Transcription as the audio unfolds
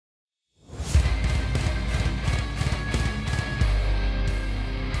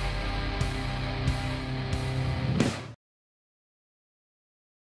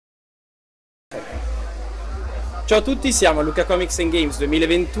Ciao a tutti, siamo a Lucca Comics and Games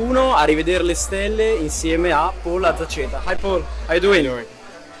 2021 a rivedere le stelle insieme a Paul Azaceta. Hi Paul, how you doing?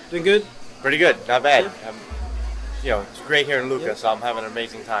 Doing good? Pretty good, not bad. It's great here in Lucca, so I'm having an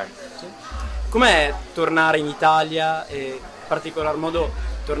amazing time. Com'è tornare in Italia e in particolar modo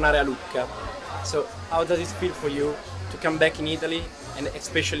tornare a Lucca? So, how does it feel for you to come back in Italy and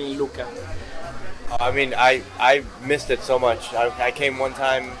especially in Lucca? I mean, I missed it so much. I came one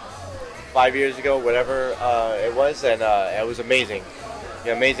time 5 years ago, whatever it was, and it was amazing.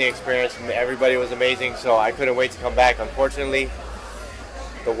 Amazing experience. Everybody was amazing, so I couldn't wait to come back. Unfortunately,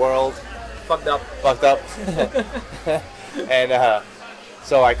 the world Fucked up. And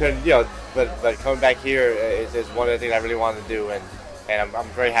so I couldn't, but coming back here is one of the things I really wanted to do, and I'm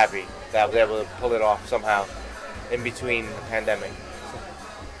very happy that I was able to pull it off somehow in between the pandemic.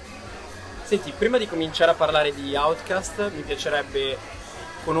 Senti, prima di cominciare a parlare di Outcast, mi piacerebbe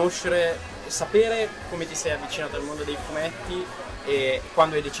conoscere e sapere come ti sei avvicinato al mondo dei fumetti e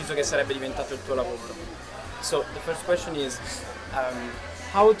quando hai deciso che sarebbe diventato il tuo lavoro. So, the first question is,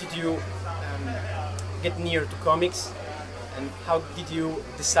 how did you get near to comics, and how did you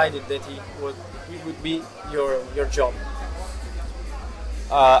decide that it would be your job?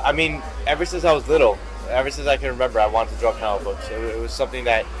 I mean, ever since I was little, ever since I can remember, I wanted to draw comic books. It was something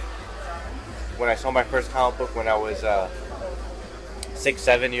that, when I saw my first comic book when I was 6,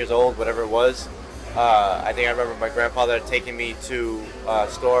 7 years old, whatever it was, I think I remember my grandfather had taken me to a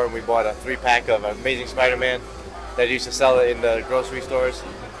store and we bought a 3-pack of Amazing Spider-Man that used to sell it in the grocery stores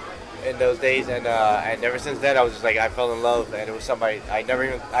in those days, and ever since then I was just like, I fell in love, and it was something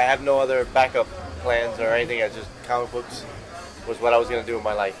I have no other backup plans or anything. It's just comic books was what I was going to do in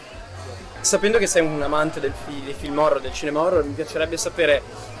my life. Sapendo che sei un amante dei film horror, del cinema horror, mi piacerebbe sapere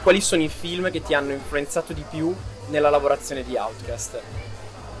quali sono i film che ti hanno influenzato di più nella lavorazione di Outcast.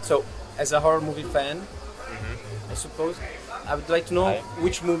 So, as a horror movie fan, I suppose, I would like to know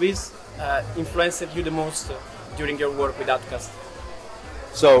which movies influenced you the most during your work with Outcast.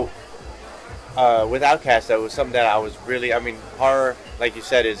 So, with Outcast, that was something that I was really, I mean, horror, like you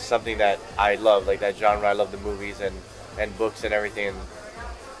said, is something that I love, like that genre. I love the movies and books and everything.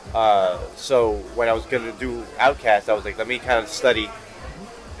 So when I was going to do Outcast, I was like, let me kind of study.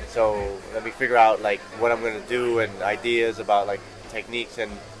 So let me figure out like what I'm going to do and ideas about like techniques and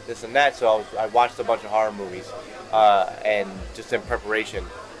this and that. So I watched a bunch of horror movies and just in preparation.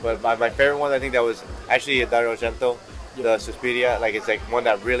 But my favorite one, I think that was actually Dario Argento, the Suspiria. Like it's like one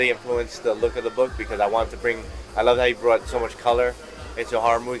that really influenced the look of the book, because I wanted to bring, I love how he brought so much color into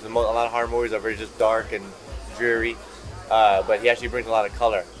horror movies. A lot of horror movies are very just dark and dreary, but he actually brings a lot of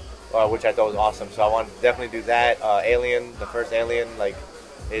color, which I thought was awesome. So I wanted to definitely do that. Alien, the first Alien, like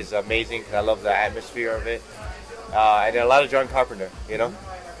is amazing because I love the atmosphere of it. And then a lot of John Carpenter,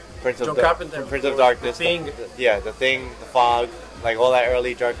 Prince of Darkness, The Thing. The Thing, The Fog, like all that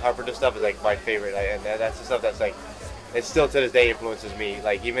early John Carpenter stuff is like my favorite, and that's the stuff that's like, it still to this day influences me.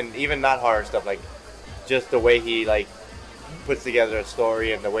 Like even not horror stuff, like just the way he like puts together a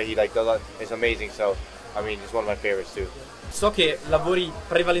story and the way he like does it, it's amazing. So I mean, it's one of my favorites too. So che lavori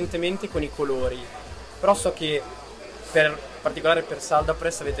prevalentemente con i colori, però so che in particolare per Salda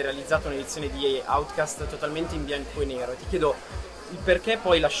Press avete realizzato un'edizione di Outcast totalmente in bianco e nero. Ti chiedo il perché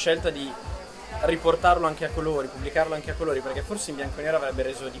poi la scelta di riportarlo anche a colori, pubblicarlo anche a colori, perché forse in bianco e nero avrebbe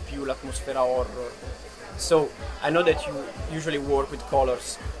reso di più l'atmosfera horror. So I know that you usually work with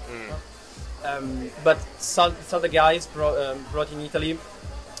colors, but Salda guys brought in Italy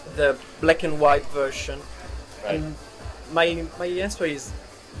the black and white version, right. And my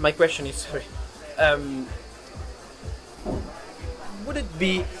question is, sorry, would it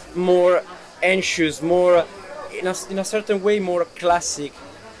be more anxious, more in a certain way more classic,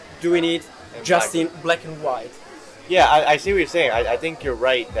 doing it just in black and white? Yeah, I see what you're saying. I think you're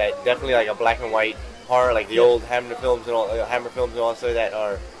right that definitely like a black and white horror, like the old Hammer films and all stuff that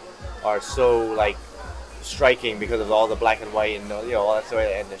are so like striking because of all the black and white and all that stuff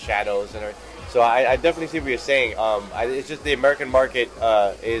and the shadows and everything. So I definitely see what you're saying. It's just the American market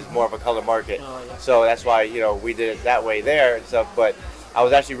is more of a color market, so that's why we did it that way there and stuff. But I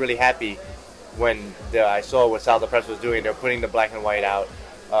was actually really happy when I saw what Salda Press was doing. They're putting the black and white out,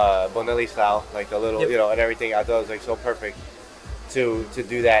 Bonelli style, like the little and everything. I thought it was like so perfect to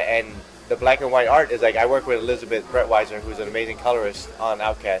do that. And the black and white art is like, I work with Elizabeth Brettweiser, who's an amazing colorist on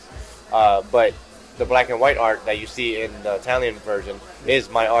Outcast, but the black and white art that you see in the Italian version is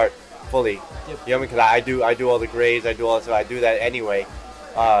my art fully. You know what I mean? Because I do all the grays, I do all that stuff, I do that anyway.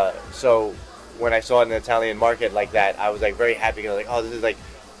 So when I saw it in the Italian market like that, I was like very happy. I was like, oh, this is like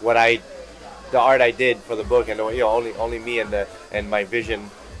what the art I did for the book, and only me and my vision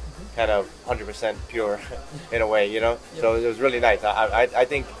kind of 100% pure in a way, you know. So it was really nice. I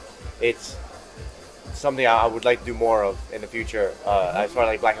think it's something I would like to do more of in the future, as far as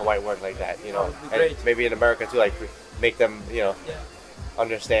like black and white work like that, you know. And maybe in America too, like make them, you know,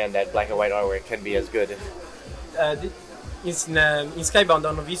 understand that black and white artwork can be as good. In Skybound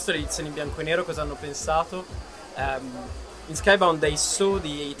hanno visto le edizioni in bianco e nero, cosa hanno pensato? In Skybound they saw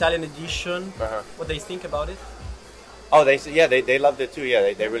the Italian edition. What they think about it? Oh, they loved it too.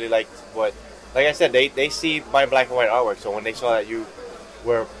 Yeah, they really liked what. Like I said, they see my black and white artwork. So when they saw that you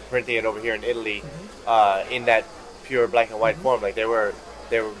were printing it over here in Italy, in that pure black and white form, like they loved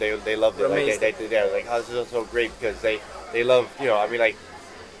it. Like they're like, oh, this is so great because they love, you know. I mean, like,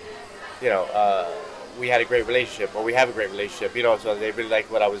 you know, we had a great relationship, or we have a great relationship, you know. So they really liked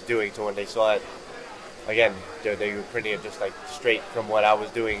what I was doing. So when they saw it, again, they were printing it just like straight from what I was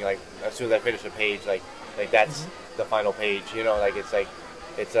doing. Like as soon as I finished a page, like that's the final page, you know. Like it's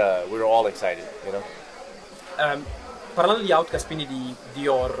we were all excited, you know. Parlando di Outcast, quindi di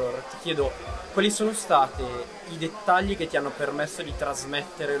horror, ti chiedo quali sono stati i dettagli che ti hanno permesso di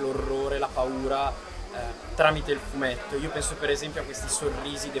trasmettere l'orrore, la paura tramite il fumetto. Io penso per esempio a questi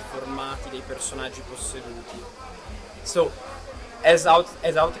sorrisi deformati dei personaggi posseduti. So, as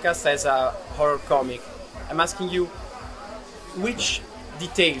Outcast, as a horror comic, I'm asking you which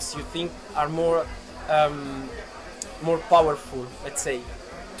details you think are more powerful, let's say,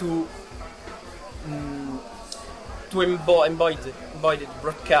 to embody the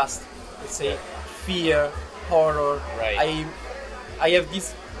broadcast, let's say, fear, horror. Right. I have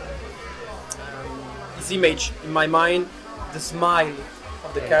this image in my mind, the smile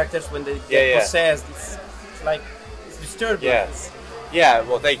of the characters when they get possessed. It's like, it's disturbing. Yeah.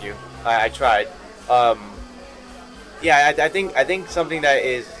 Well, thank you. I tried. I think something that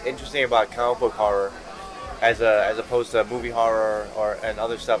is interesting about comic book horror, as opposed to movie horror and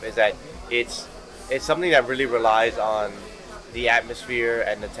other stuff, is that it's something that really relies on the atmosphere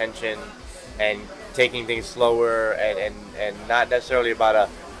and the tension and taking things slower and not necessarily about a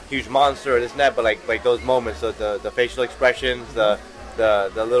huge monster or this and that, but like those moments, the facial expressions, the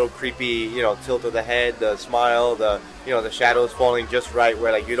little creepy, you know, tilt of the head, the smile, the shadows falling just right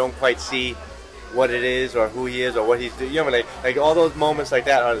where like you don't quite see what it is or who he is or what he's doing. You know, like all those moments like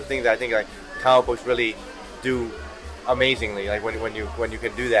that are the things that I think like comic books really do amazingly. Like when you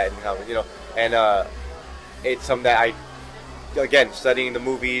can do that in comics, you know, and it's something that I, again, studying the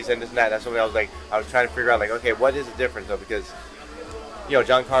movies and this and that, that's something I was trying to figure out, like, okay, what is the difference though? Because, you know,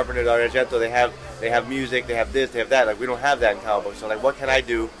 John Carpenter, Azaceta, they have music, they have this, they have that. Like we don't have that in comic books. So like, what can I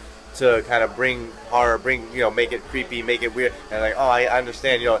do to kind of bring horror, make it creepy, make it weird? And like, oh, I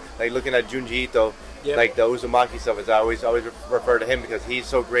understand, you know, like looking at Junji Ito, like the Uzumaki stuff, is I always refer to him because he's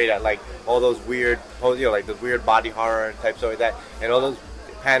so great at like all those weird, you know, like the weird body horror type stuff like that, and all those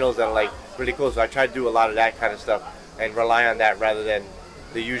panels that are like really cool. So I try to do a lot of that kind of stuff and rely on that rather than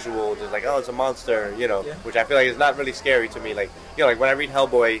the usual, just like, oh, it's a monster, you know, which I feel like is not really scary to me. Like, you know, like when I read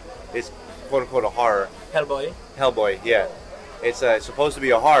Hellboy, it's quote unquote a horror. Hellboy, yeah. It's supposed to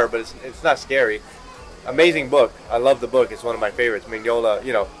be a horror, but it's not scary. Amazing book. I love the book. It's one of my favorites. Mignola,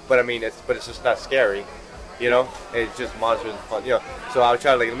 you know, but I mean, it's just not scary, you know. It's just monsters and fun, you know. So I was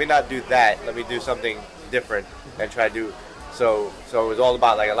trying to, like, let me not do that. Let me do something different and try to do. So it was all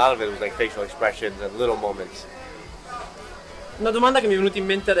about, like, a lot of it was like facial expressions and little moments. Una domanda che mi è venuta in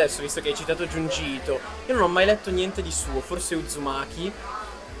mente adesso, visto che hai citato Junji Ito. Io non ho mai letto niente di suo, forse Uzumaki.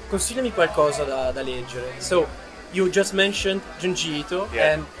 Consigliami qualcosa da leggere. So, you just mentioned Junji Ito,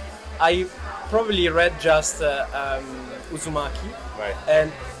 and I probably read just Uzumaki. Right.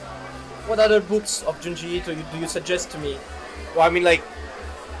 And what other books of Junji Ito do you suggest to me? Well, I mean, like,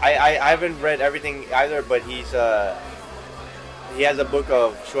 I haven't read everything either, but he has a book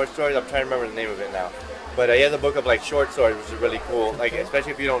of short stories. I'm trying to remember the name of it now. But he has a book of like short stories, which is really cool. Like,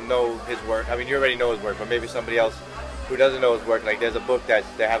 especially if you don't know his work. I mean, you already know his work, but maybe somebody else who doesn't know his work. Like, there's a book that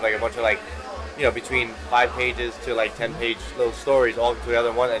they have like a bunch of like, you know, between 5 pages to like 10-page little stories all together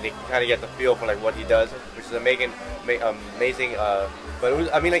in one, and you kind of get the feel for like what he does, which is amazing.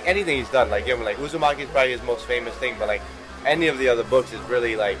 But I mean, like anything he's done, like, you know, like Uzumaki is probably his most famous thing, but like any of the other books is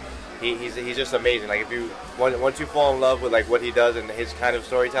really like he's just amazing. Like, if you once you fall in love with like what he does and his kind of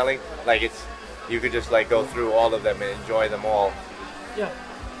storytelling, like you could just like go through all of them and enjoy them all. Yeah,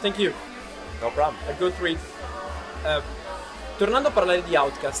 thank you. No problem. I'll go through it. Tornando a parlare di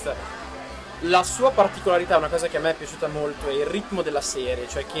Outcast, la sua particolarità, una cosa che a me è piaciuta molto, è il ritmo della serie,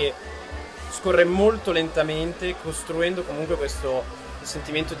 cioè che scorre molto lentamente, costruendo comunque questo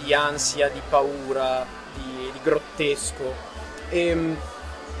sentimento di ansia, di paura, di grottesco.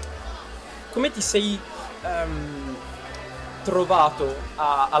 Come ti sei trovato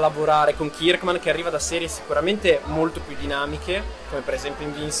a lavorare con Kirkman, che arriva da serie sicuramente molto più dinamiche, come per esempio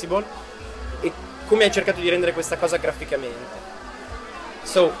Invincible, e come hai cercato di rendere questa cosa graficamente?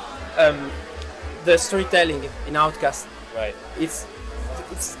 So, the storytelling in Outcast, Right. it's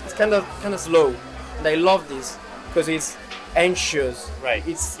kind of slow, and I love this because it's anxious. Right.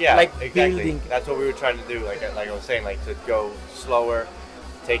 It's yeah, like exactly. building. That's what we were trying to do. Like I was saying, like to go slower,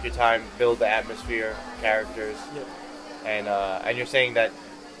 take your time, build the atmosphere, characters, and you're saying that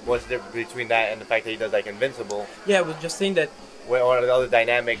what's the difference between that and the fact that he does like Invincible? Yeah, I was just saying that. Or the other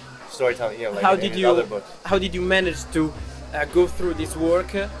dynamic storytelling, you know, like How in did his you other books. how did you manage to go through this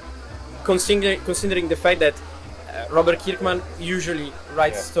work, considering the fact that Robert Kirkman usually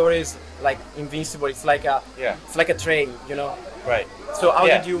writes stories like Invincible? It's like a train, you know. Right. So how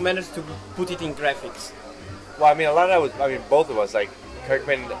did you manage to put it in graphics? Well, I mean, a lot of that was, I mean, both of us, like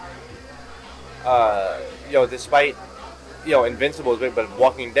Kirkman, you know, despite, you know, Invincible is big, but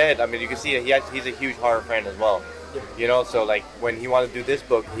Walking Dead, I mean, you can see that he's a huge horror fan as well. Yep. You know, so like when he wanted to do this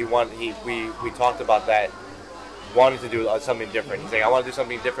book, we talked about that, wanting to do something different. He's like, I want to do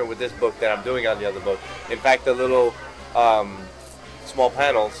something different with this book than I'm doing on the other book. In fact, the little small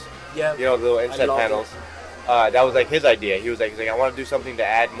panels, you know, the little inset panels, that was like his idea. He's like, I want to do something to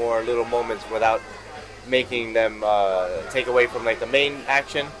add more little moments without making them take away from like the main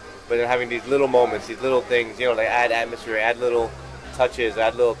action, but then having these little moments, these little things, you know, like add atmosphere, add little touches,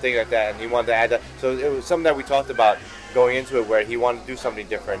 add little things like that, and he wanted to add that. So it was something that we talked about going into it, where he wanted to do something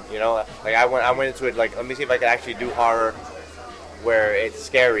different, you know. Like I went into it like, let me see if I can actually do horror where it's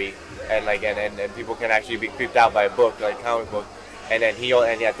scary and like and people can actually be creeped out by a book, like comic book. And then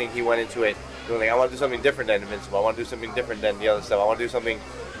I think he went into it doing like, I want to do something different than Invincible. I want to do something different than the other stuff. I want to do something,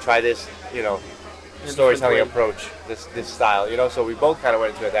 try this, you know, storytelling approach, this style, you know. So we both kind of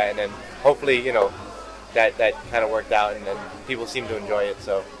went into that, and then hopefully, you know, that kind of worked out, and people seem to enjoy it.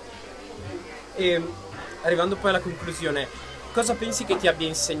 So. Arrivando poi alla conclusione, cosa pensi che ti abbia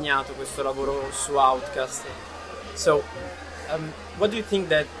insegnato questo lavoro su Outcast? So, what do you think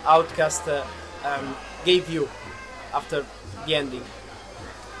that Outcast gave you after the ending?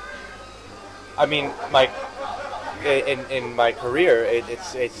 I mean, in my career,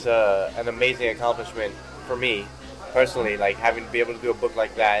 it's an amazing accomplishment for me personally. Like having to be able to do a book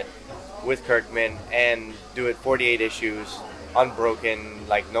like that with Kirkman and do it 48 issues. Unbroken,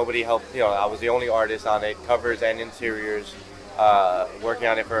 like nobody helped, you know, I was the only artist on it, covers and interiors, working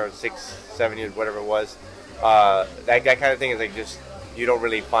on it for 6-7 years, whatever it was. That kind of thing is like just, you don't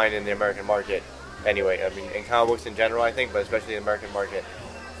really find in the American market anyway. I mean, in comic books in general, I think, but especially in the American market,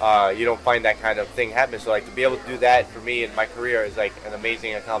 you don't find that kind of thing happen. So like to be able to do that for me in my career is like an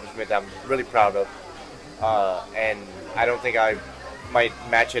amazing accomplishment that I'm really proud of. And I don't think I might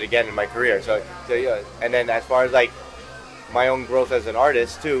match it again in my career. So yeah. And then as far as like my own growth as an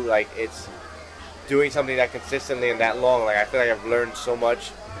artist too, like it's doing something that consistently and that long, like I feel like I've learned so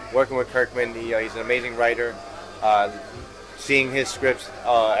much working with Kirkman. You know, he's an amazing writer, seeing his scripts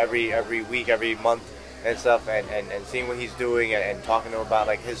every week, every month and stuff, and seeing what he's doing and talking to him about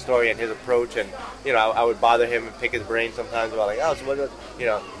like his story and his approach. And you know, I would bother him and pick his brain sometimes about like, oh, so what, you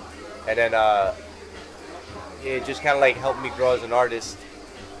know, and then it just kind of like helped me grow as an artist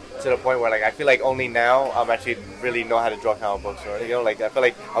to the point where like I feel like only now I'm actually really know how to draw comic books, or you know, like I feel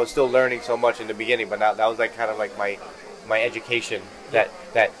like I was still learning so much in the beginning, but now that was like kind of like my education, that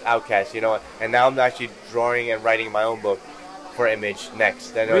Outcast, you know. And now I'm actually drawing and writing my own book for Image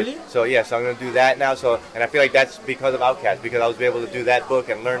next. And, really? So yeah, so I'm gonna do that now. So, and I feel like that's because of Outcast, because I was able to do that book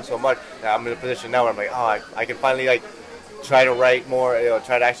and learn so much. Now I'm in a position now where I'm like, oh, I can finally like try to write more, you know,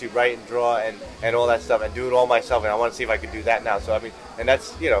 try to actually write and draw and all that stuff and do it all myself, and I want to see if I could do that now. So I mean, and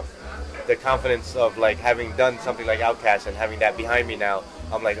that's, you know, the confidence of like having done something like Outcast and having that behind me now.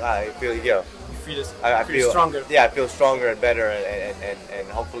 I'm like, I feel, you know, I feel stronger. Yeah, I feel stronger and better, and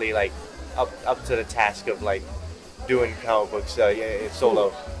hopefully like up to the task of like doing comic books solo.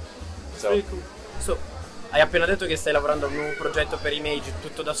 Cool. So. Really cool. So, hai appena detto che stai lavorando a un nuovo progetto per Image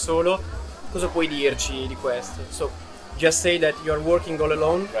tutto da solo. Cosa puoi dirci di questo? So, just say that you're working all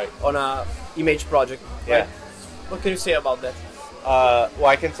alone on a Image project. Yeah. Right? What can you say about that? Well,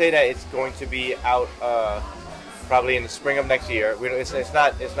 I can say that it's going to be out probably in the spring of next year. It's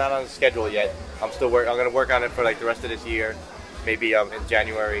not on the schedule yet. I'm going to work on it for like the rest of this year, maybe in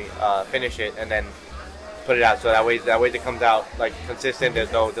January. Finish it and then put it out. So that way it comes out like consistent.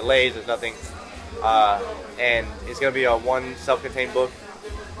 There's no delays. There's nothing. And it's going to be a one self-contained book,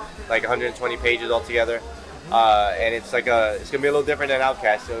 like 120 pages altogether. And it's going to be a little different than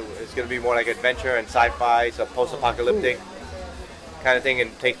Outcast. So it's going to be more like adventure and sci-fi, so post-apocalyptic kind of thing,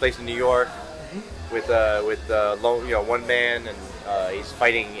 and takes place in New York. one man, and he's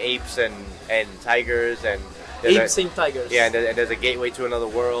fighting apes and tigers and apes and tigers. Yeah, and there's a gateway to another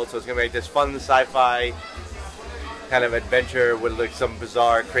world. So it's gonna be like this fun sci-fi kind of adventure with like some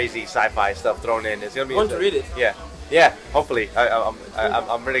bizarre, crazy sci-fi stuff thrown in. It's gonna be. Want to read it? Yeah, yeah. Hopefully,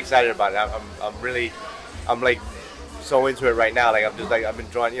 I'm really excited about it. I'm like so into it right now. Like I've been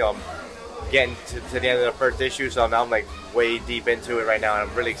drawing. I'm getting to the end of the first issue, so now I'm like way deep into it right now, and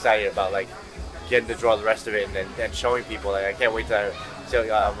I'm really excited about like getting to draw the rest of it and showing people. Like I can't wait to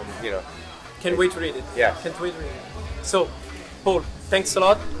Can't wait to read it. Yeah. Can't wait to read it. So, Paul, thanks a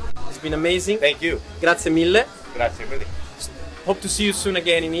lot. It's been amazing. Thank you. Grazie mille. Grazie mille. Hope to see you soon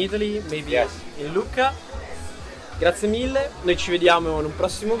again in Italy, maybe yes. in Lucca. Grazie mille. Noi ci vediamo in un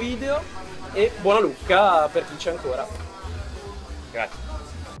prossimo video e buona Lucca per chi c'è ancora. Grazie.